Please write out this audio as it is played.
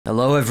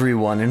Hello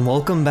everyone, and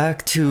welcome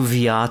back to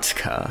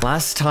Vyatka.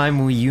 Last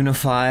time we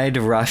unified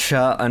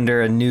Russia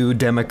under a new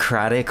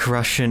democratic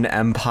Russian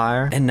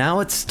empire, and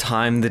now it's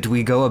time that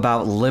we go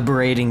about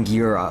liberating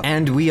Europe,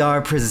 and we are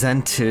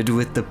presented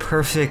with the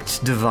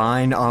perfect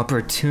divine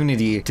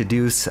opportunity to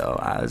do so,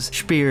 as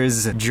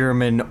Speer's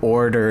German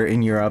order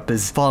in Europe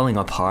is falling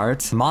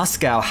apart.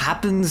 Moscow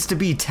happens to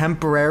be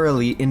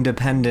temporarily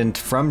independent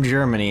from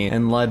Germany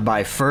and led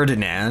by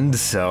Ferdinand,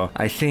 so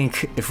I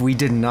think if we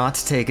did not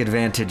take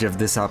advantage of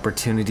this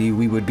opportunity,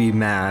 we would be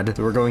mad.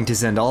 We're going to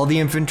send all the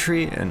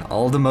infantry and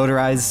all the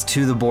motorized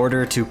to the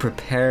border to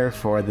prepare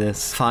for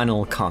this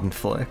final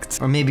conflict.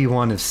 Or maybe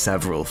one of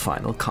several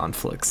final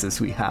conflicts,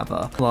 as we have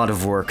a lot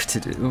of work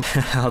to do.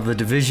 The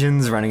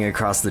divisions running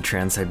across the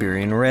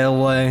Trans-Siberian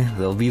Railway,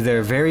 they'll be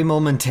there very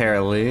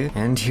momentarily.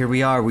 And here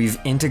we are, we've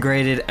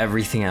integrated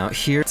everything out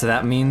here. So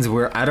that means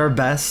we're at our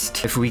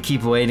best. If we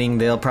keep waiting,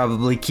 they'll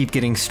probably keep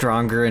getting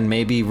stronger and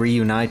maybe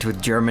reunite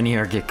with Germany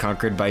or get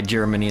conquered by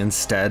Germany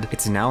instead.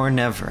 It's now or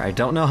never. I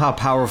don't know how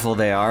powerful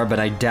they are, but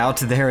I doubt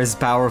they're as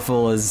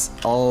powerful as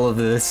all of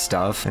this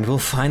stuff. And we'll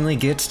finally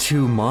get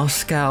to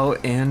Moscow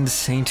and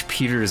St.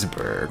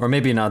 Petersburg. Or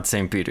maybe not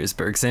St.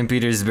 Petersburg. St.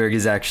 Petersburg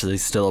is actually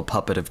still a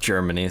puppet of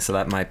Germany, so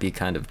that might be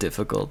kind of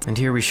difficult. And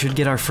here we should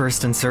get our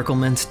first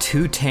encirclement.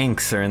 2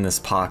 tanks are in this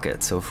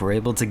pocket, so if we're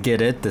able to get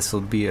it, this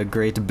will be a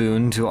great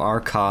boon to our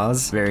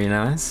cause. Very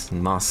nice.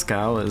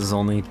 Moscow is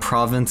only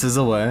provinces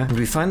away. And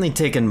we've finally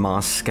taken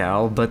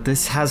Moscow, but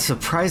this has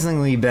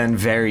surprisingly been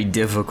very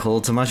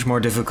difficult. Much more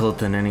difficult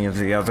than any of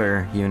the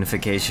other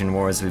unification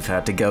wars we've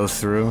had to go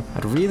through.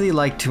 I'd really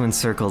like to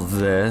encircle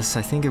this.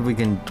 I think if we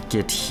can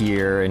get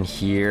here and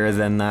here,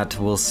 then that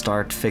will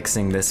start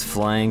fixing this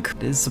flank.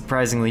 It is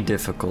surprisingly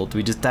difficult.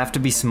 We just have to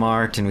be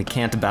smart, and we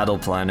can't battle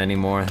plan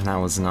anymore. That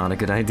was not a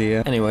good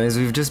idea. Anyways,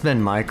 we've just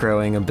been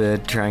microing a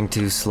bit, trying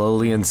to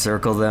slowly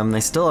encircle them. They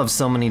still have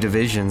so many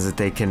divisions that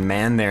they can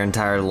man their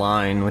entire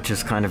line, which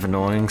is kind of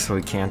annoying, so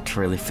we can't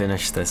really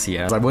finish this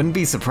yet. I wouldn't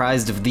be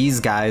surprised if these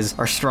guys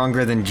are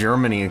stronger than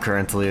Germany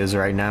currently is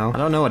right now. I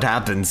don't know what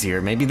happens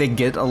here. Maybe they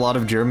get a lot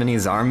of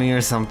Germany's army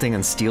or something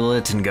and steal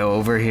it and go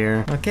over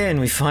here. Okay, and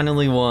we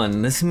finally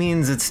won. This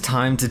means it's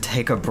time to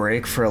take a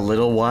break for a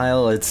little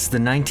while. It's the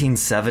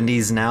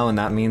 1970s now, and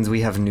that means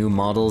we have new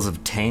models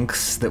of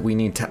tanks that we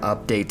need to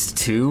update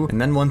to. And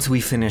then once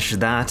we finish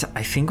that,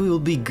 I think we will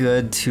be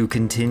good to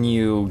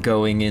continue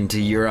going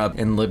into Europe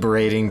and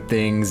liberating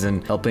things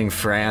and helping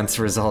France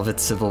resolve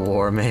its civil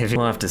war, maybe.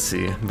 We'll have to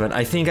see. But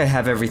I think I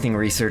have everything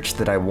researched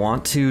that I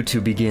want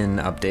to begin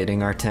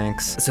updating our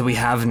tanks. So we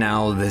have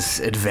now this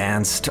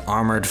advanced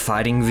armored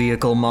fighting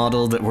vehicle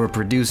model that we're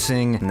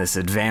producing, and this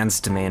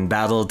advanced main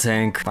battle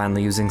tank,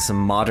 finally using some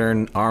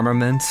modern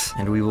armament,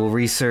 and we will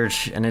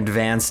research an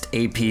advanced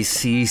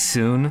APC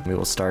soon. We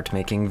will start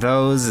making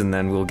those, and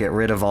then we'll get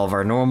rid of all of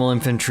our normal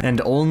infantry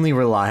and only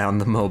rely on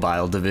the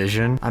mobile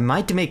division. I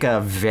might make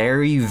a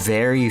very,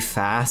 very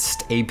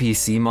fast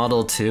APC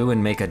model too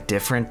and make a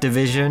different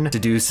division to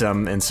do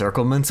some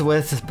encirclements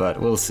with, but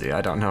we'll see.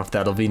 I don't know if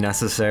that'll be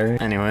necessary.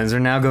 Anyways, we're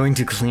now going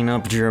to clean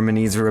up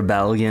Germany's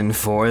rebellion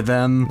for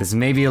them. This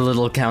may be a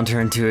little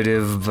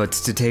counterintuitive, but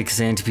to take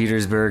St.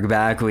 Petersburg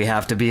back, we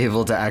have to be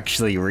able to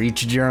actually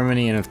reach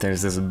Germany, and if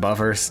there's this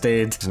buffer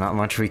state, there's not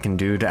much we can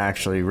do to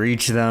actually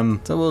reach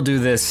them. So we'll do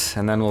this,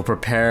 and then we'll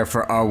prepare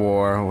for our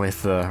war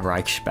with the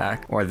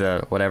Reichsbach, or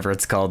the whatever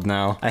it's called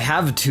now. I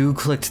have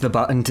clicked the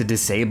button to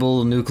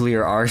disable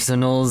nuclear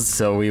arsenals,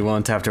 so we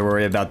won't have to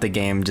worry about the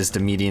game just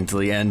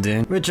immediately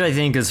ending, which I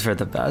think is for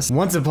the best.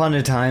 Once upon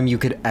a time, you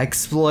could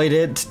exploit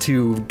it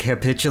to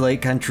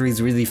capitulate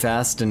countries really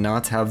fast and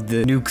not have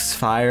the nukes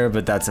fire,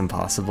 but that's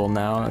impossible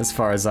now, as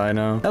far as I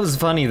know. That was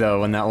funny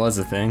though when that was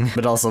a thing,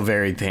 but also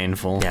very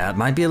painful. Yeah, it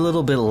might be a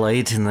little bit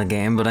late in the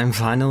game, but I'm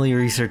finally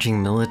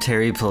researching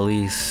military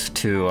police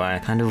too. I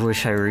kind of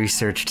wish I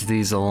researched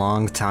these a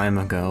long time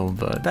ago,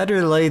 but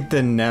better late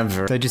than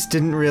never. I just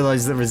didn't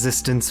realize that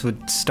resistance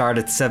would start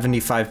at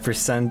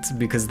 75%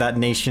 because that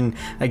nation,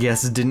 I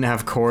guess, didn't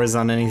have cores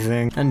on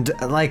anything. And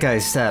like I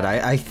said,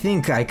 I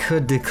think I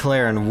could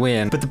declare and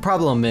win, but the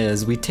problem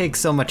is we take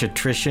so much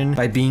attrition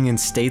by being in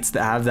states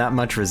that have that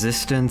much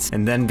resistance,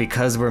 and then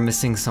because we're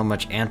missing so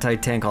much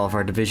anti-tank, all of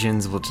our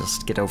divisions will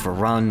just get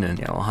overrun, and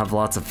we'll have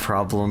lots of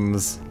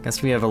problems.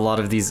 Guess we have a lot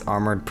of these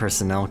armored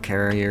personnel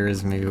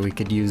carriers. Maybe we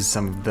could use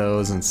some of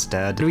those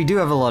instead. But we do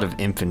have a lot of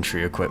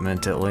infantry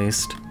equipment, at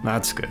least.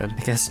 That's good.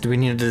 I guess, do we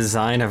need to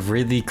design a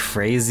really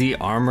crazy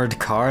armored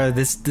car?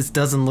 This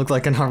doesn't look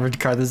like an armored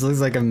car. This looks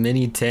like a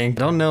mini tank.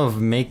 I don't know if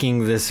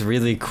making this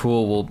really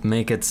cool will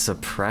make its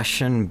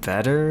suppression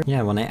better.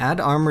 Yeah, when I add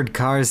armored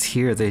cars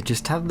here, they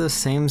just have the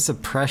same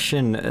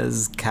suppression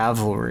as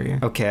cavalry.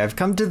 Okay, I've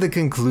come to the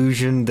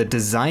conclusion that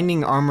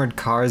designing armored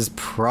cars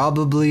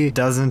probably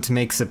doesn't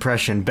make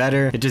suppression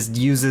better. It just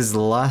uses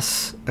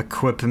less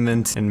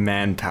equipment and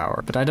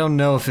manpower. But I don't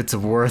know if it's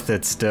worth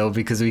it still,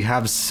 because we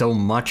have so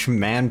much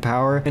manpower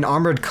manpower, and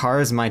armored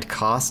cars might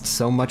cost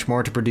so much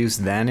more to produce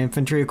than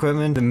infantry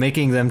equipment, then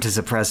making them to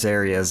suppress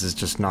areas is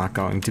just not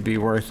going to be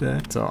worth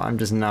it. So I'm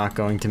just not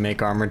going to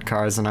make armored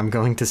cars, and I'm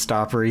going to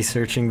stop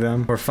researching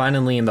them. We're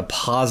finally in the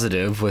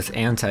positive with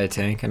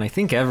anti-tank, and I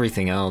think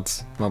everything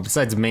else. Well,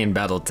 besides main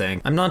battle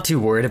tank. I'm not too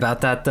worried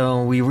about that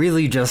though. We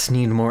really just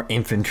need more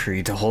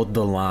infantry to hold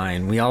the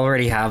line. We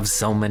already have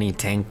so many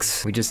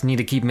tanks. We just need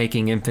to keep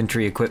making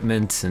infantry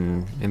equipment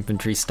and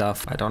infantry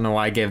stuff. I don't know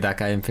why I gave that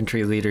guy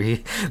infantry leader.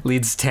 He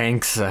leads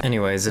tanks.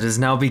 Anyways, it has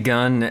now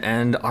begun,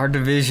 and our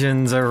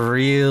divisions are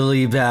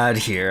really bad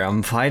here.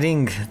 I'm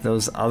fighting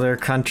those other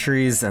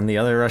countries, and the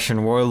other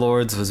Russian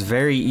warlords was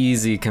very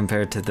easy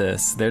compared to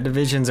this. Their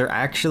divisions are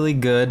actually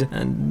good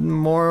and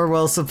more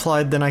well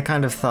supplied than I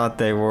kind of thought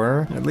they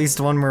were. At least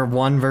when we're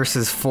 1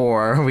 versus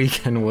 4, we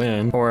can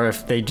win. Or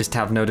if they just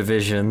have no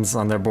divisions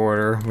on their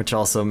border, which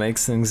also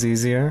makes things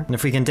easier. And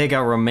if we can take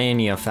out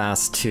Romania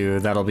fast too,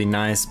 that'll be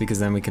nice, because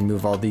then we can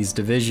move all these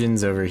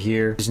divisions over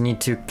here. Just need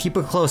to keep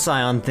a close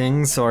eye on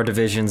things so our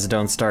divisions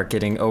don't start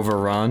getting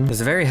overrun.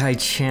 There's a very high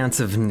chance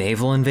of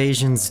naval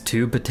invasions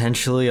too,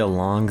 potentially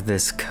along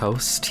this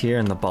coast here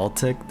in the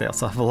Baltic. They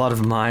also have a lot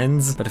of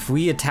mines, but if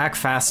we attack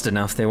fast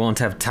enough, they won't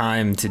have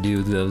time to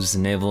do those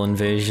naval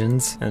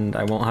invasions, and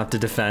I won't have to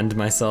defend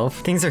myself.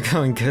 Things are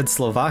going good.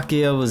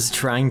 Slovakia was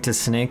trying to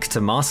snake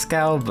to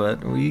Moscow,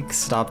 but we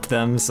stopped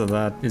them, so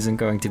that isn't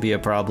going to be a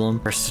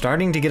problem. We're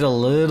starting to get a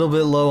little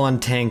bit low on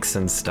tanks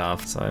and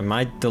stuff, so I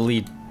might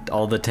delete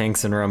all the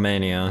tanks in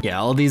Romania. Yeah,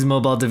 all these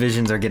mobile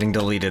divisions are getting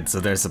deleted, so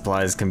their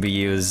supplies can be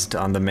used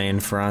on the main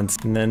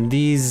front. And then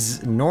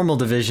these normal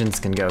divisions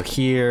can go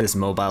here. This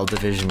mobile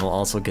division will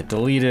also get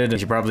deleted. I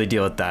should probably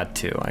deal with that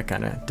too. I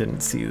kind of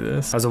didn't see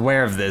this. I was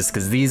aware of this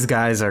because these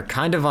guys are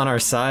kind of on our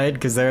side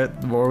because they're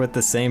at war with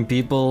the same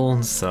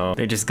people, so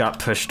they just got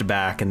pushed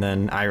back, and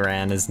then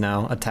Iran is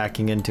now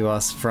attacking into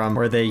us from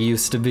where they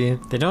used to be.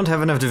 They don't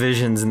have enough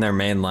divisions in their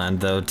mainland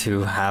though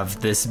to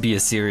have this be a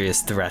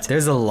serious threat.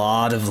 There's a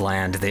lot of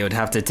land they would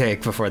have to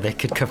take before they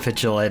could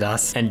capitulate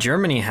us. And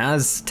Germany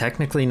has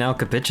technically now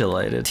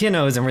capitulated.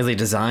 TNO isn't really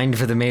designed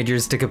for the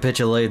majors to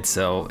capitulate,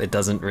 so it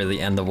doesn't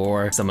really end the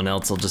war. Someone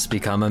else will just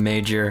become a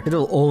major.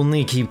 It'll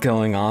only keep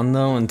going on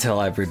though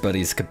until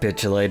everybody's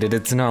capitulated.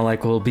 It's not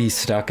like we'll be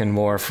stuck in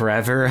war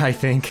forever, I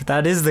think. If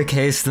that is the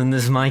case, then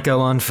this might go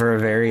on for a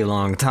very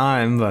long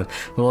time, but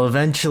we'll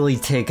eventually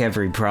take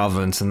every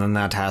province, and then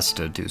that has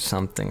to do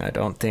something. I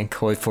don't think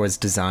Hoi4 is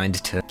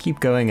designed to keep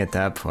going at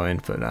that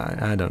point, but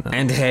I don't know.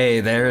 And hey,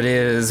 there it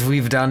is.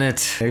 We've done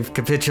it. They've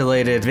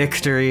capitulated.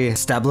 Victory.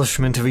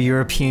 Establishment of a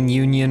European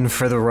Union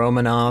for the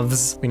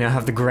Romanovs. We now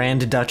have the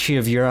Grand Duchy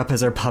of Europe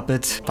as our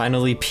puppet.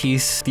 Finally,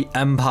 peace. The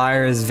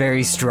Empire is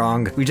very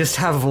strong. We just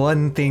have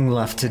one thing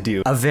left to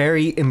do. A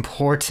very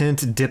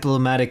important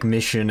diplomatic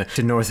mission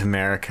to North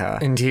America.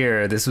 And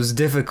here, this was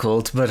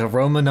difficult, but a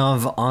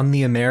Romanov on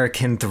the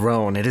American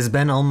throne. It has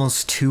been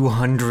almost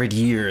 200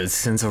 years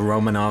since a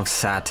Romanov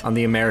sat on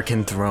the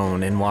American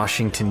throne in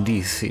Washington,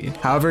 D.C.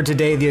 However,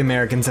 today the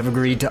Americans have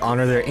agreed to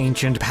honor their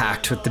ancient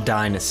pact with the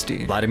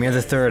dynasty. Vladimir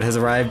III has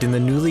arrived in the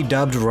newly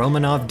dubbed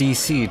Romanov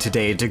DC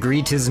today to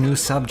greet his new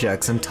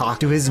subjects and talk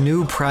to his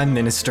new Prime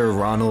Minister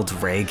Ronald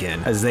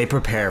Reagan as they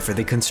prepare for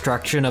the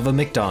construction of a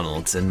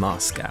McDonald's in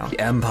Moscow.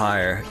 The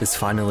empire is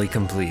finally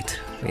complete.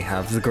 We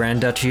have the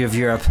Grand Duchy of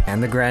Europe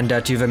and the Grand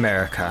Duchy of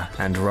America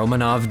and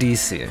Romanov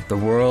DC. The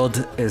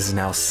world is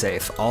now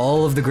safe.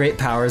 All of the great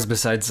powers,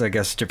 besides I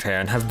guess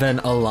Japan, have been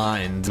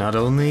aligned. Not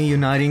only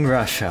uniting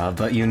Russia,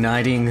 but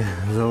uniting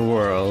the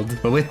world.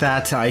 But with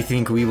that, I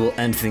think we will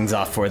end things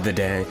off for the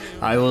day.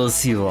 I will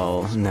see you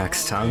all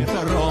next time.